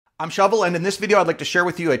I'm Shovel, and in this video I'd like to share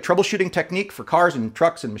with you a troubleshooting technique for cars and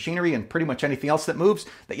trucks and machinery and pretty much anything else that moves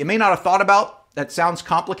that you may not have thought about. That sounds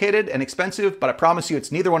complicated and expensive, but I promise you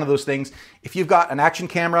it's neither one of those things. If you've got an action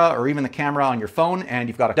camera or even the camera on your phone and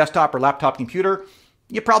you've got a desktop or laptop computer,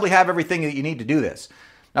 you probably have everything that you need to do this.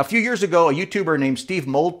 Now, a few years ago, a YouTuber named Steve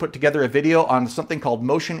Mold put together a video on something called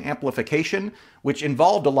motion amplification, which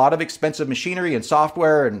involved a lot of expensive machinery and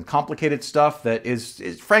software and complicated stuff that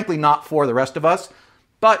is frankly not for the rest of us.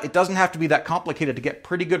 But it doesn't have to be that complicated to get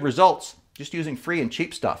pretty good results just using free and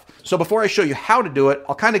cheap stuff. So before I show you how to do it,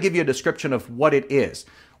 I'll kind of give you a description of what it is.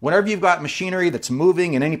 Whenever you've got machinery that's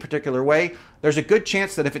moving in any particular way, there's a good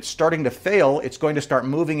chance that if it's starting to fail, it's going to start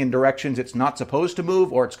moving in directions it's not supposed to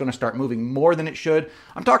move, or it's going to start moving more than it should.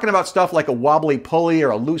 I'm talking about stuff like a wobbly pulley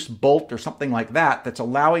or a loose bolt or something like that that's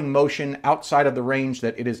allowing motion outside of the range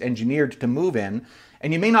that it is engineered to move in,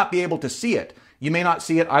 and you may not be able to see it. You may not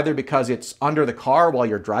see it either because it's under the car while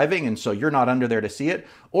you're driving and so you're not under there to see it,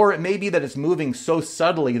 or it may be that it's moving so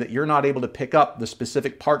subtly that you're not able to pick up the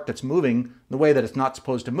specific part that's moving the way that it's not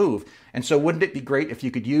supposed to move. And so wouldn't it be great if you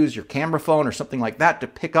could use your camera phone or something like that to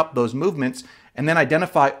pick up those movements and then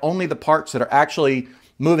identify only the parts that are actually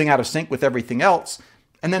moving out of sync with everything else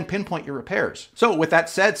and then pinpoint your repairs. So with that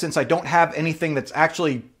said, since I don't have anything that's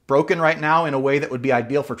actually broken right now in a way that would be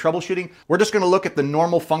ideal for troubleshooting, we're just going to look at the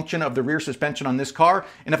normal function of the rear suspension on this car.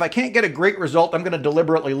 And if I can't get a great result, I'm going to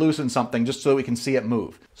deliberately loosen something just so we can see it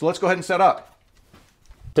move. So let's go ahead and set up.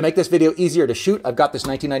 To make this video easier to shoot, I've got this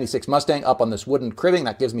 1996 Mustang up on this wooden cribbing.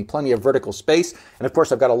 That gives me plenty of vertical space. And of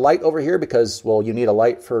course, I've got a light over here because, well, you need a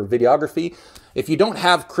light for videography. If you don't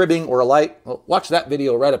have cribbing or a light, well, watch that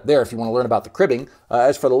video right up there if you want to learn about the cribbing.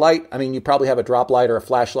 As for the light, I mean, you probably have a drop light or a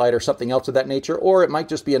flashlight or something else of that nature, or it might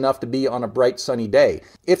just be enough to be on a bright sunny day.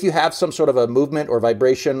 If you have some sort of a movement or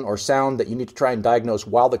vibration or sound that you need to try and diagnose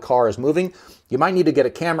while the car is moving, you might need to get a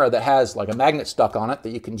camera that has like a magnet stuck on it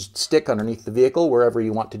that you can stick underneath the vehicle wherever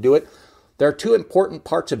you want to do it. There are two important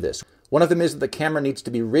parts of this. One of them is that the camera needs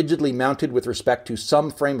to be rigidly mounted with respect to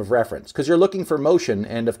some frame of reference, because you're looking for motion,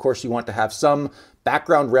 and of course you want to have some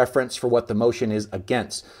background reference for what the motion is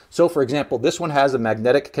against. So for example, this one has a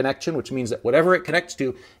magnetic connection, which means that whatever it connects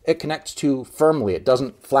to firmly. It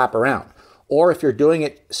doesn't flap around. Or if you're doing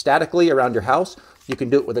it statically around your house, you can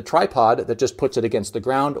do it with a tripod that just puts it against the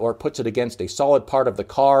ground or puts it against a solid part of the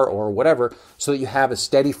car or whatever, so that you have a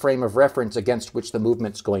steady frame of reference against which the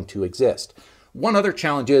movement's going to exist. One other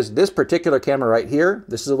challenge is this particular camera right here.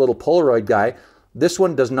 This is a little Polaroid guy. This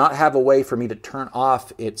one does not have a way for me to turn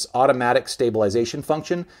off its automatic stabilization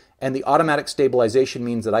function. And the automatic stabilization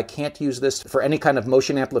means that I can't use this for any kind of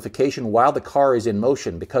motion amplification while the car is in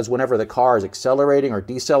motion, because whenever the car is accelerating or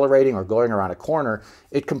decelerating or going around a corner,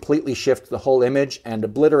 it completely shifts the whole image and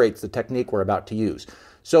obliterates the technique we're about to use.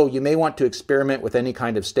 So you may want to experiment with any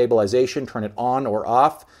kind of stabilization, turn it on or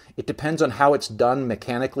off. It depends on how it's done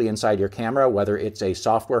mechanically inside your camera, whether it's a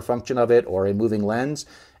software function of it or a moving lens.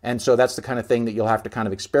 And so that's the kind of thing that you'll have to kind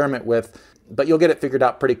of experiment with, but you'll get it figured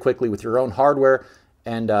out pretty quickly with your own hardware.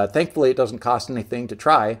 And thankfully it doesn't cost anything to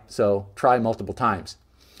try, so try multiple times.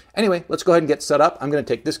 Anyway, let's go ahead and get set up. I'm going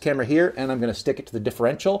to take this camera here and I'm going to stick it to the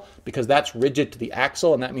differential because that's rigid to the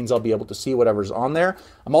axle, and that means I'll be able to see whatever's on there.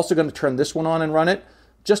 I'm also going to turn this one on and run it,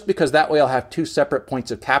 just because that way I'll have two separate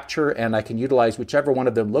points of capture and I can utilize whichever one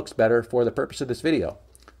of them looks better for the purpose of this video.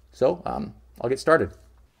 So I'll get started.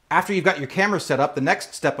 After you've got your camera set up, the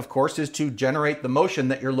next step, of course, is to generate the motion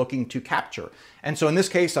that you're looking to capture. And so in this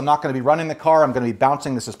case, I'm not going to be running the car. I'm going to be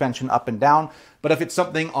bouncing the suspension up and down. But if it's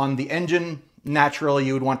something on the engine, naturally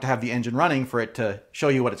you would want to have the engine running for it to show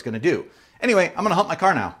you what it's going to do. Anyway, I'm going to hump my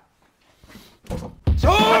car now.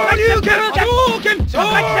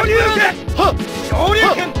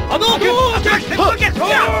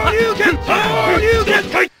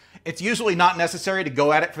 It's usually not necessary to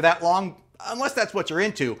go at it for that long, unless that's what you're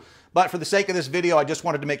into. But for the sake of this video, I just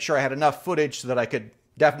wanted to make sure I had enough footage so that I could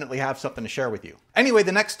definitely have something to share with you. Anyway,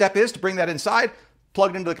 the next step is to bring that inside,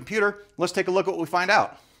 plug it into the computer. Let's take a look at what we find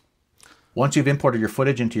out. Once you've imported your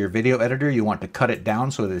footage into your video editor, you want to cut it down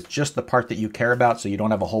so that it's just the part that you care about, so you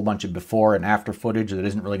don't have a whole bunch of before and after footage that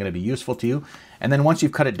isn't really going to be useful to you. And then once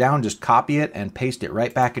you've cut it down, just copy it and paste it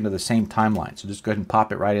right back into the same timeline. So just go ahead and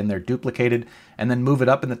pop it right in there, duplicated, and then move it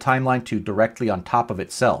up in the timeline to directly on top of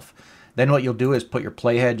itself. Then what you'll do is put your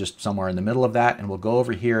playhead just somewhere in the middle of that, and we'll go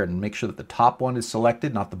over here and make sure that the top one is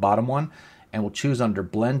selected, not the bottom one, and we'll choose under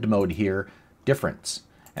blend mode here, difference.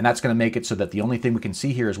 And that's going to make it so that the only thing we can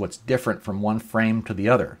see here is what's different from one frame to the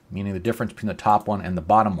other, meaning the difference between the top one and the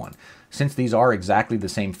bottom one. Since these are exactly the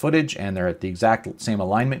same footage and they're at the exact same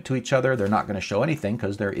alignment to each other, they're not going to show anything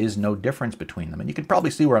because there is no difference between them. And you can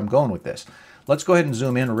probably see where I'm going with this. Let's go ahead and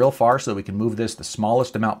zoom in real far so that we can move this the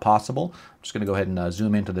smallest amount possible. I'm just going to go ahead and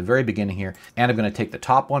zoom into the very beginning here, and I'm going to take the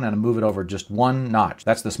top one and move it over just one notch.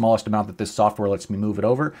 That's the smallest amount that this software lets me move it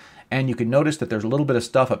over, and you can notice that there's a little bit of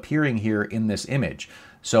stuff appearing here in this image.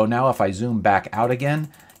 So now if I zoom back out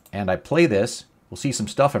again and I play this, we'll see some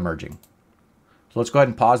stuff emerging. So let's go ahead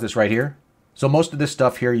and pause this right here. So most of this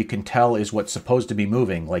stuff here you can tell is what's supposed to be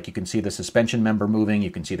moving. Like you can see the suspension member moving,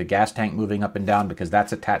 you can see the gas tank moving up and down because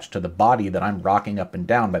that's attached to the body that I'm rocking up and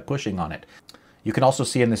down by pushing on it. You can also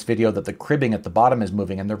see in this video that the cribbing at the bottom is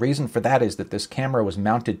moving, and the reason for that is that this camera was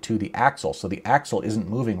mounted to the axle, so the axle isn't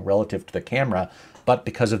moving relative to the camera, but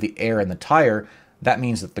because of the air in the tire, that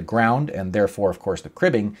means that the ground, and therefore of course the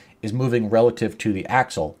cribbing, is moving relative to the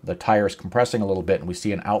axle. The tire is compressing a little bit and we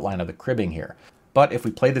see an outline of the cribbing here. But if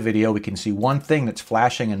we play the video, we can see one thing that's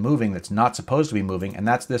flashing and moving that's not supposed to be moving, and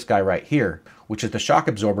that's this guy right here, which is the shock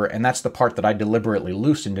absorber, and that's the part that I deliberately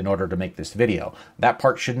loosened in order to make this video. That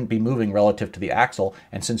part shouldn't be moving relative to the axle,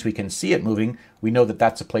 and since we can see it moving, we know that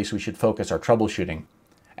that's a place we should focus our troubleshooting.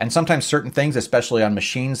 And sometimes certain things, especially on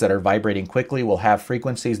machines that are vibrating quickly, will have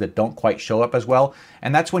frequencies that don't quite show up as well,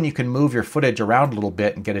 and that's when you can move your footage around a little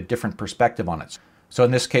bit and get a different perspective on it. So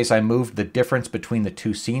in this case, I moved the difference between the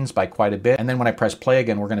two scenes by quite a bit. And then when I press play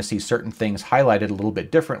again, we're going to see certain things highlighted a little bit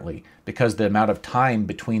differently because the amount of time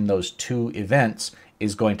between those two events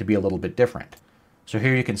is going to be a little bit different. So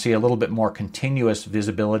here you can see a little bit more continuous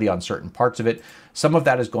visibility on certain parts of it. Some of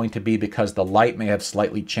that is going to be because the light may have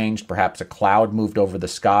slightly changed. Perhaps a cloud moved over the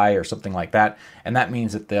sky or something like that. And that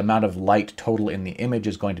means that the amount of light total in the image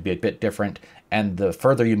is going to be a bit different. And the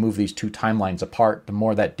further you move these two timelines apart, the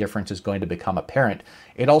more that difference is going to become apparent.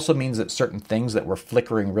 It also means that certain things that were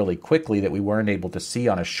flickering really quickly that we weren't able to see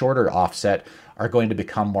on a shorter offset are going to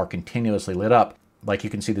become more continuously lit up. Like you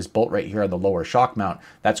can see this bolt right here on the lower shock mount,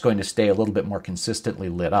 that's going to stay a little bit more consistently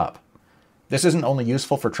lit up. This isn't only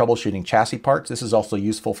useful for troubleshooting chassis parts, this is also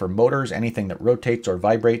useful for motors, anything that rotates or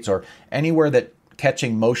vibrates, or anywhere that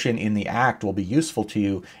catching motion in the act will be useful to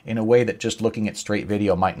you in a way that just looking at straight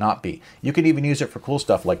video might not be. You can even use it for cool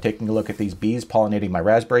stuff like taking a look at these bees pollinating my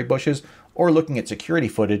raspberry bushes, or looking at security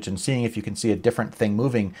footage and seeing if you can see a different thing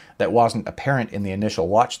moving that wasn't apparent in the initial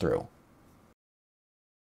watch through.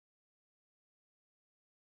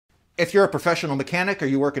 If you're a professional mechanic or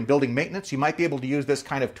you work in building maintenance, you might be able to use this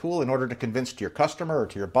kind of tool in order to convince to your customer or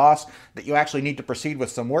to your boss that you actually need to proceed with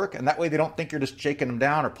some work, and that way they don't think you're just shaking them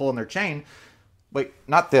down or pulling their chain. Wait,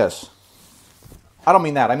 not this. I don't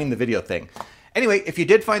mean that, I mean the video thing. Anyway, if you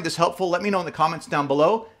did find this helpful, let me know in the comments down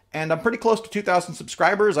below. And I'm pretty close to 2,000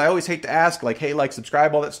 subscribers. I always hate to ask, like, hey, like,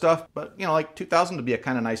 subscribe, all that stuff. But, you know, like 2,000 would be a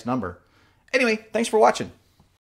kind of nice number. Anyway, thanks for watching.